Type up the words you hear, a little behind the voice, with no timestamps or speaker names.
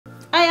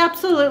I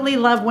absolutely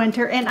love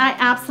winter, and I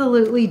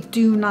absolutely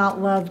do not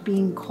love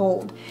being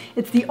cold.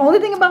 It's the only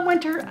thing about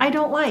winter I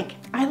don't like.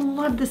 I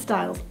love the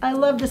styles, I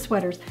love the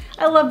sweaters,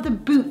 I love the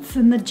boots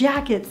and the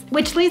jackets,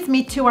 which leads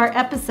me to our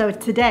episode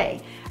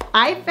today.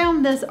 I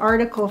found this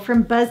article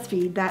from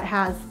BuzzFeed that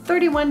has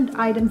 31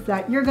 items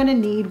that you're gonna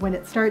need when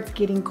it starts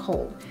getting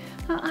cold.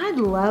 Now, I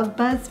love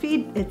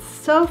BuzzFeed. It's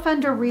so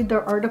fun to read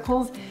their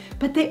articles,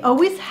 but they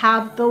always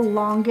have the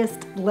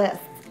longest list.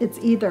 It's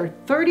either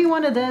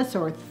 31 of this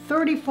or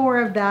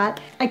 34 of that.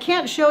 I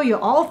can't show you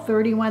all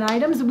 31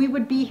 items. We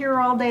would be here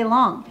all day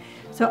long.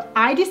 So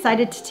I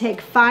decided to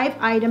take 5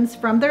 items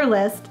from their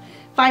list,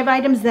 5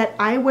 items that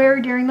I wear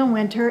during the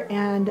winter,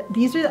 and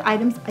these are the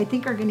items I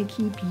think are gonna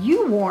keep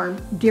you warm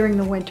during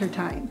the winter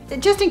time.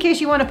 Just in case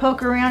you wanna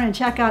poke around and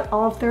check out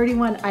all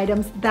 31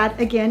 items, that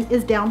again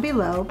is down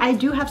below. I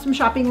do have some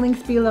shopping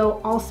links below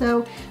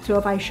also, so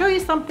if I show you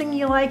something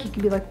you like, you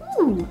can be like,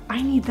 ooh,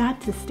 I need that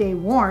to stay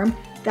warm.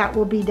 That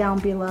will be down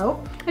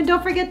below. And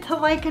don't forget to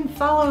like and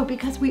follow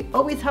because we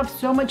always have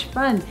so much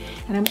fun.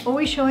 And I'm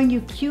always showing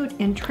you cute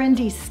and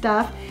trendy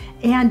stuff.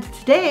 And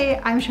today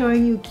I'm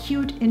showing you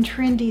cute and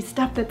trendy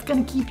stuff that's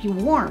gonna keep you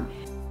warm.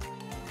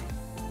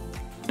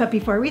 But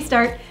before we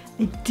start,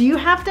 I do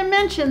have to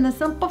mention the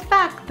simple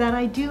fact that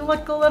I do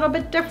look a little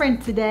bit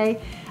different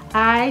today.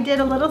 I did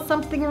a little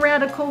something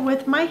radical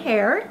with my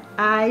hair.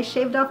 I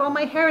shaved off all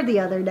my hair the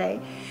other day,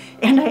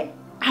 and I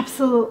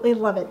absolutely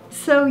love it.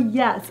 So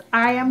yes,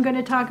 I am going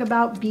to talk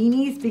about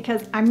beanies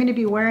because I'm going to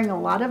be wearing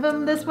a lot of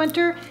them this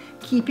winter,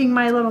 keeping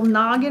my little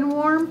noggin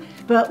warm.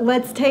 But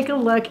let's take a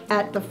look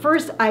at the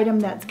first item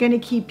that's going to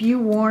keep you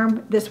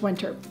warm this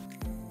winter.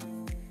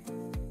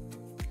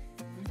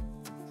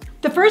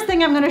 The first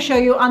thing I'm going to show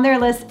you on their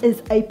list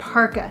is a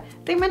parka.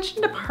 They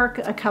mentioned a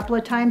parka a couple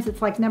of times.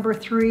 It's like number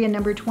 3 and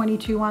number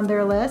 22 on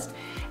their list.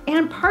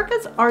 And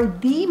parkas are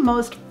the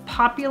most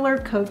popular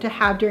coat to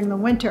have during the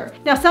winter.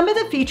 Now, some of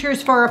the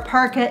features for a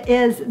parka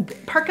is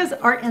parkas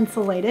are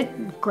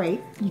insulated.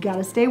 Great, you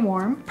gotta stay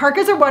warm.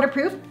 Parkas are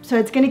waterproof, so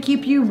it's gonna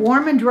keep you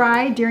warm and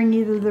dry during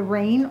either the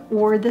rain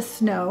or the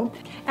snow.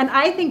 And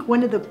I think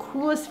one of the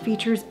coolest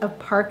features of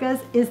parkas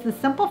is the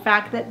simple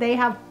fact that they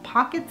have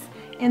pockets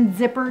and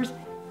zippers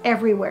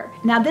everywhere.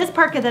 Now this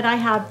parka that I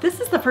have, this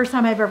is the first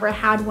time I've ever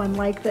had one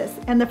like this.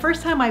 And the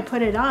first time I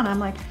put it on, I'm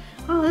like,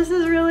 oh, this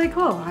is really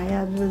cool. I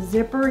have a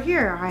zipper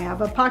here. I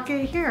have a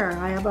pocket here.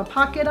 I have a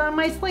pocket on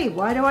my sleeve.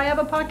 Why do I have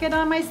a pocket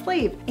on my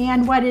sleeve?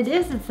 And what it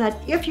is that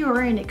if you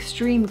are in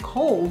extreme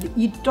cold,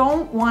 you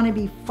don't want to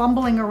be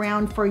fumbling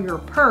around for your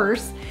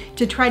purse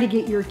to try to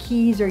get your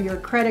keys or your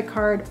credit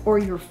card or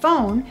your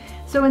phone.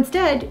 So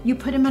instead, you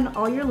put them in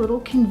all your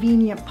little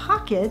convenient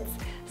pockets.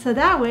 So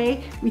that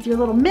way, with your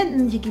little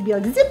mittens, you can be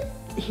like, zip,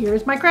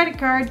 here's my credit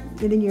card.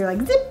 And then you're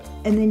like, zip,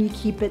 and then you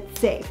keep it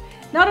safe.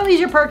 Not only is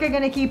your parka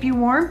gonna keep you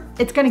warm,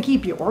 it's gonna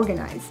keep you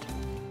organized.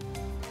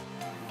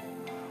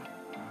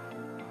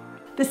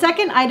 The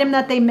second item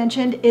that they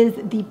mentioned is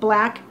the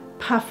black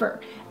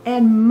puffer.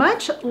 And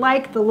much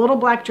like the little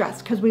black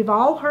dress, because we've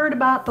all heard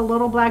about the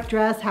little black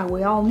dress, how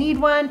we all need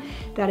one,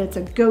 that it's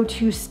a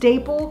go-to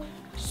staple,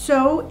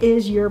 so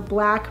is your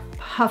black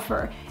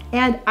puffer.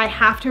 And I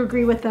have to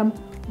agree with them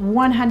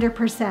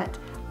 100%.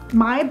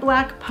 My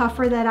black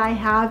puffer that I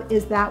have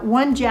is that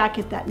one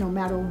jacket that no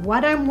matter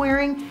what I'm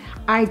wearing,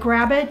 I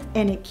grab it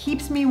and it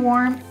keeps me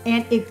warm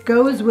and it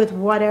goes with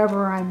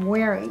whatever I'm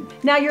wearing.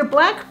 Now your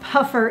black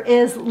puffer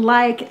is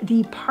like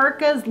the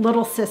parka's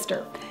little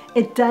sister.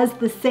 It does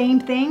the same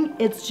thing,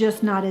 it's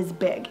just not as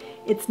big.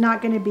 It's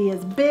not gonna be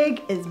as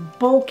big, as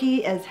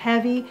bulky, as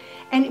heavy.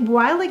 And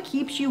while it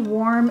keeps you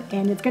warm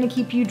and it's gonna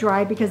keep you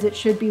dry because it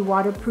should be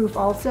waterproof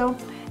also,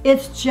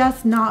 it's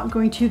just not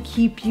going to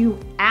keep you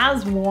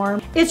as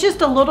warm. It's just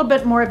a little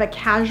bit more of a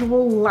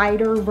casual,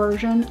 lighter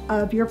version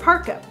of your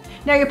parka.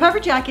 Now your puffer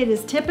jacket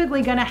is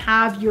typically gonna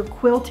have your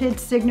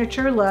quilted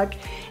signature look,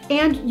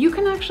 and you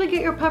can actually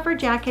get your puffer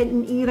jacket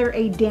in either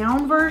a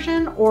down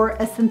version or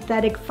a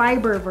synthetic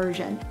fiber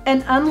version.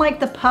 And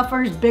unlike the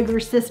puffer's bigger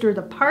sister,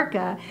 the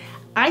parka,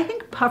 I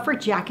think puffer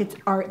jackets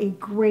are a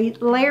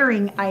great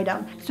layering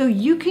item. So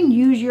you can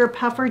use your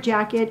puffer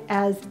jacket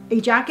as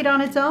a jacket on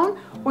its own,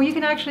 or you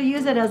can actually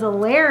use it as a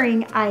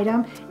layering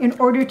item in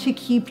order to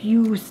keep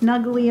you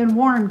snuggly and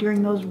warm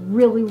during those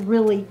really,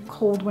 really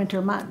cold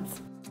winter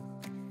months.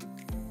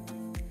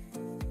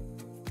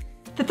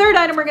 The third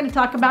item we're going to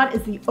talk about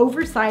is the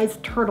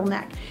oversized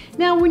turtleneck.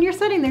 Now, when you're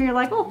sitting there, you're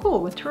like, oh,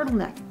 cool, with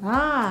turtleneck.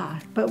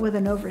 But with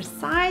an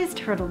oversized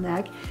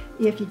turtleneck,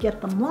 if you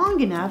get them long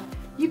enough,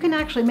 you can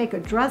actually make a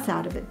dress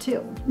out of it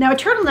too. Now a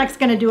turtleneck's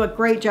gonna do a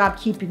great job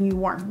keeping you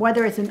warm.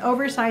 Whether it's an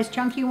oversized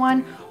chunky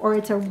one or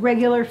it's a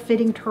regular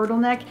fitting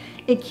turtleneck,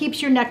 it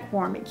keeps your neck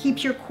warm, it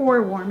keeps your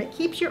core warm, it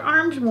keeps your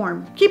arms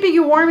warm. Keeping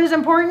you warm is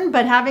important,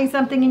 but having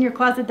something in your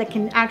closet that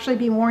can actually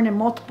be worn in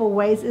multiple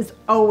ways is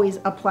always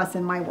a plus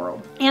in my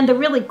world. And the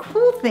really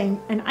cool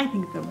thing, and I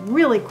think the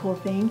really cool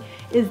thing,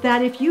 is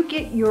that if you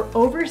get your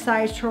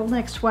oversized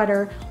turtleneck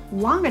sweater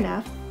long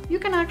enough, you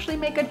can actually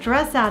make a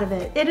dress out of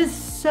it. It is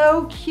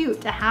so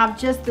cute to have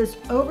just this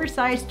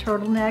oversized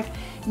turtleneck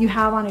you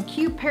have on a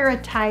cute pair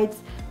of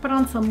tights, put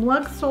on some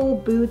lug sole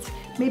boots,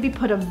 maybe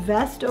put a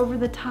vest over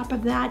the top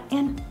of that,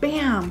 and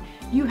bam,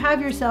 you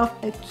have yourself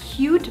a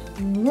cute,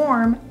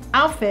 warm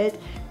outfit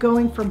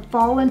going from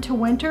fall into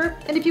winter.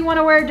 And if you want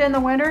to wear it in the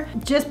winter,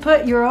 just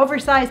put your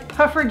oversized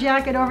puffer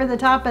jacket over the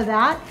top of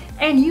that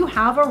and you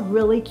have a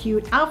really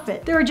cute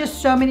outfit. There are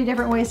just so many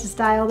different ways to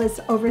style this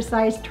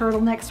oversized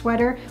turtleneck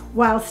sweater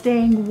while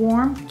staying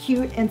warm,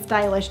 cute, and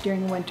stylish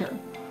during the winter.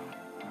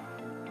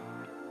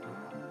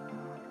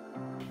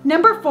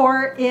 Number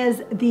 4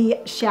 is the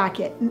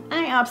Shacket. And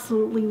I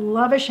absolutely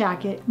love a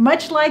Shacket.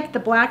 Much like the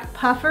black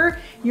puffer,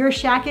 your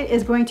Shacket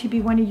is going to be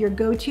one of your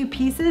go-to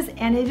pieces,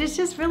 and it is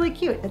just really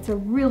cute. It's a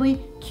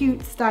really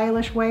cute,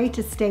 stylish way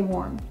to stay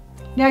warm.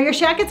 Now your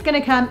Shacket's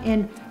gonna come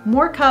in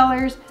more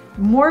colors,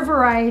 more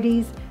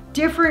varieties,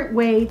 different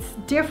weights,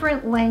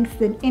 different lengths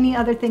than any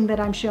other thing that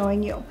I'm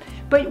showing you.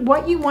 But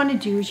what you want to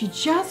do is you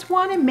just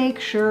want to make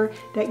sure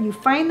that you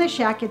find the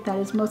Shacket that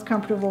is most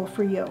comfortable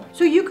for you.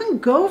 So you can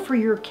go for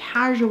your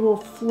casual,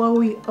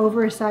 flowy,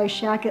 oversized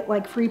Shacket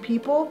like Free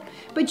People,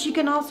 but you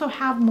can also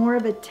have more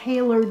of a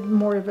tailored,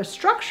 more of a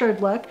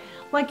structured look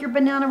like your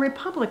Banana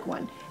Republic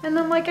one. And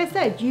then like I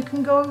said, you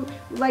can go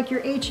like your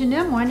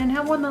H&M one and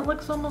have one that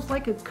looks almost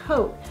like a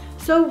coat.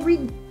 So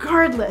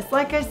regardless,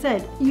 like I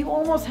said, you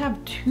almost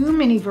have too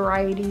many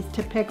varieties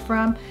to pick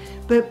from,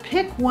 but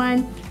pick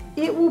one.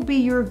 It will be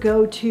your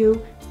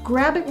go-to.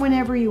 Grab it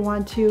whenever you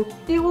want to.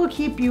 It will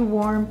keep you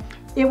warm.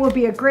 It will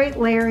be a great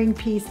layering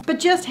piece, but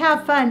just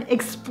have fun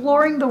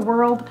exploring the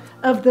world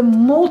of the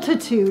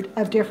multitude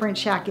of different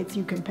Shackets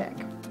you can pick.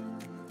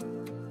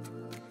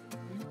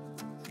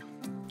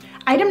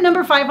 Item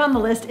number 5 on the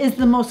list is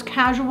the most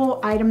casual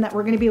item that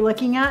we're going to be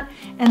looking at,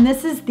 and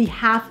this is the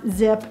Half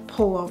Zip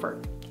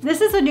Pullover. This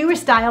is a newer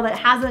style that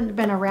hasn't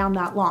been around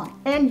that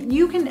long, and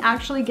you can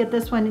actually get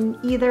this one in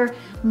either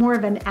more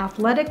of an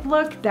athletic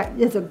look that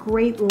is a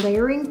great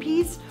layering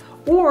piece,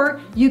 or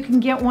you can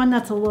get one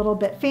that's a little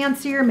bit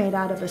fancier, made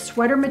out of a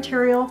sweater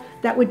material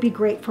that would be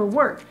great for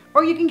work.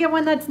 Or you can get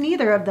one that's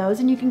neither of those,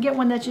 and you can get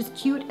one that's just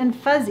cute and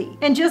fuzzy.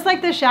 And just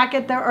like the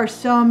Shacket, there are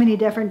so many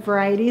different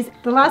varieties.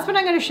 The last one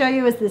I'm going to show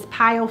you is this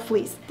pile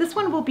fleece. This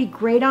one will be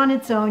great on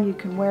its own. You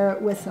can wear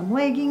it with some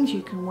leggings,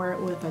 you can wear it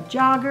with a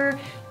jogger,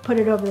 put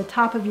it over the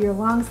top of your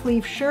long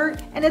sleeve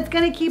shirt, and it's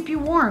going to keep you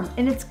warm,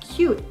 and it's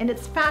cute, and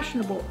it's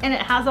fashionable, and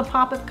it has a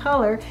pop of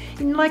color.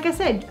 And like I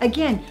said,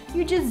 again,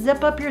 you just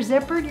zip up your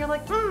zipper and you're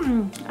like,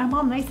 I'm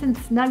all nice and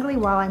snuggly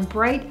while I'm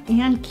bright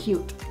and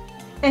cute.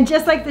 And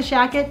just like the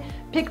Shacket,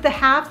 pick the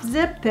half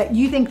zip that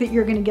you think that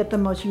you're going to get the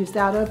most use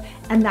out of,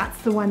 and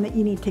that's the one that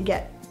you need to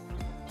get.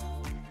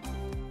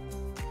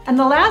 And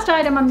the last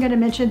item I'm going to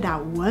mention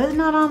that was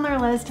not on their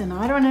list and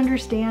I don't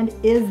understand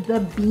is the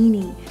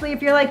beanie.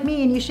 If you're like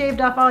me and you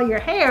shaved off all your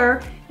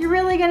hair, you're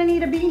really going to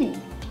need a beanie.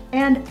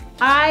 And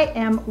I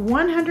am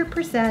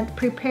 100%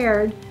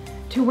 prepared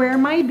to wear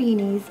my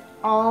beanies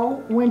all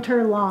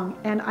winter long,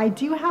 and I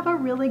do have a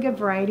really good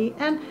variety,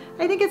 and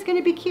I think it's going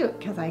to be cute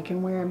because I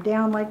can wear them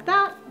down like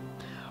that,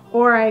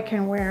 or I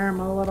can wear them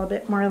a little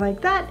bit more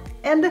like that.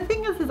 And the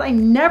thing is I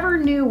never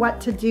knew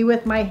what to do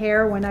with my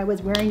hair when I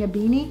was wearing a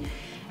beanie,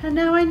 and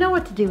now I know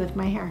what to do with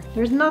my hair.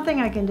 There's nothing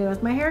I can do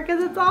with my hair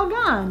because it's all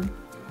gone.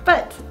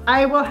 But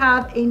I will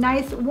have a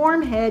nice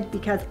warm head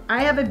because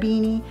I have a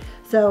beanie.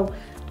 So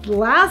the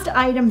last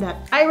item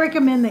that I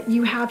recommend that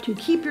you have to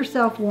keep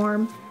yourself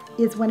warm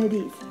is one of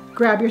these.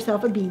 Grab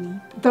yourself a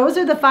beanie. Those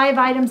are the 5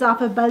 items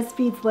off of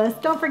BuzzFeed's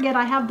list. Don't forget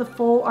I have the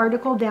full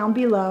article down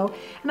below,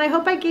 and I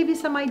hope I gave you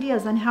some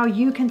ideas on how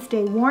you can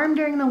stay warm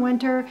during the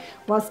winter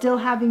while still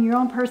having your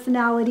own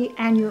personality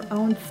and your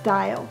own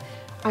style.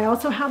 I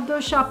also have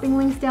those shopping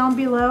links down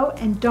below,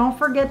 and don't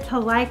forget to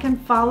like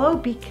and follow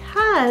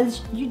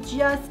because you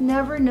just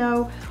never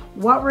know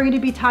what we're going to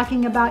be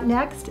talking about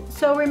next.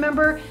 So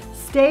remember,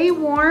 stay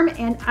warm,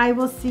 and I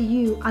will see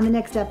you on the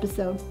next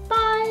episode. Bye!